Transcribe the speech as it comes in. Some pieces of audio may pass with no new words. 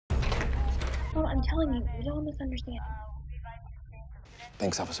No, I'm telling you, we all misunderstand.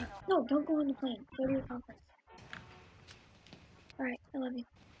 Thanks, officer. No, don't go on the plane. Go to your conference. Alright, I love you.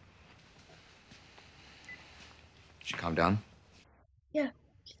 Did you calm down? Yeah,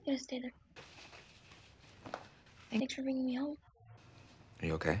 just gotta stay there. Thanks for bringing me home. Are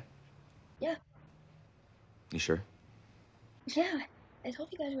you okay? Yeah. You sure? Yeah, I told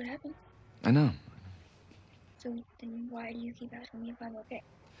you guys what happened. I know. So then why do you keep asking me if I'm okay?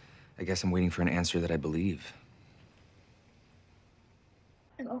 I guess I'm waiting for an answer that I believe.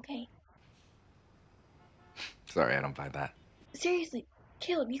 I'm okay. Sorry, I don't buy that. Seriously,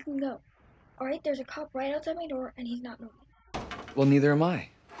 Caleb, you can go. Alright, there's a cop right outside my door and he's not moving. Well, neither am I.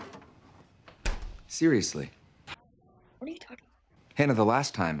 Seriously. What are you talking about? Hannah, the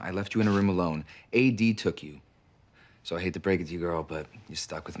last time I left you in a room alone, AD took you. So I hate to break it to you, girl, but you're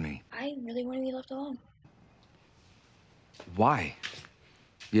stuck with me. I really want to be left alone. Why?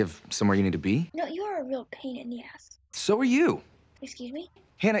 You have somewhere you need to be? No, you are a real pain in the ass. So are you. Excuse me?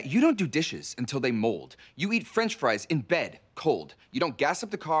 Hannah, you don't do dishes until they mold. You eat French fries in bed, cold. You don't gas up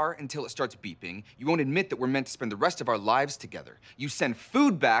the car until it starts beeping. You won't admit that we're meant to spend the rest of our lives together. You send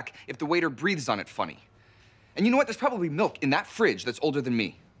food back if the waiter breathes on it funny. And you know what? There's probably milk in that fridge that's older than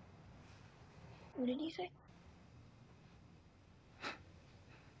me. What did you say?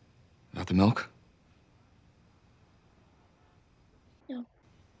 About the milk? No.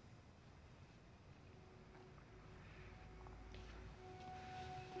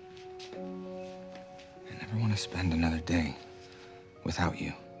 I never want to spend another day without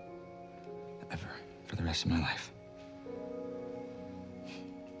you. Ever. For the rest of my life.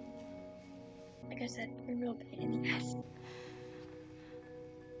 Like I said, you're a real pain in the ass.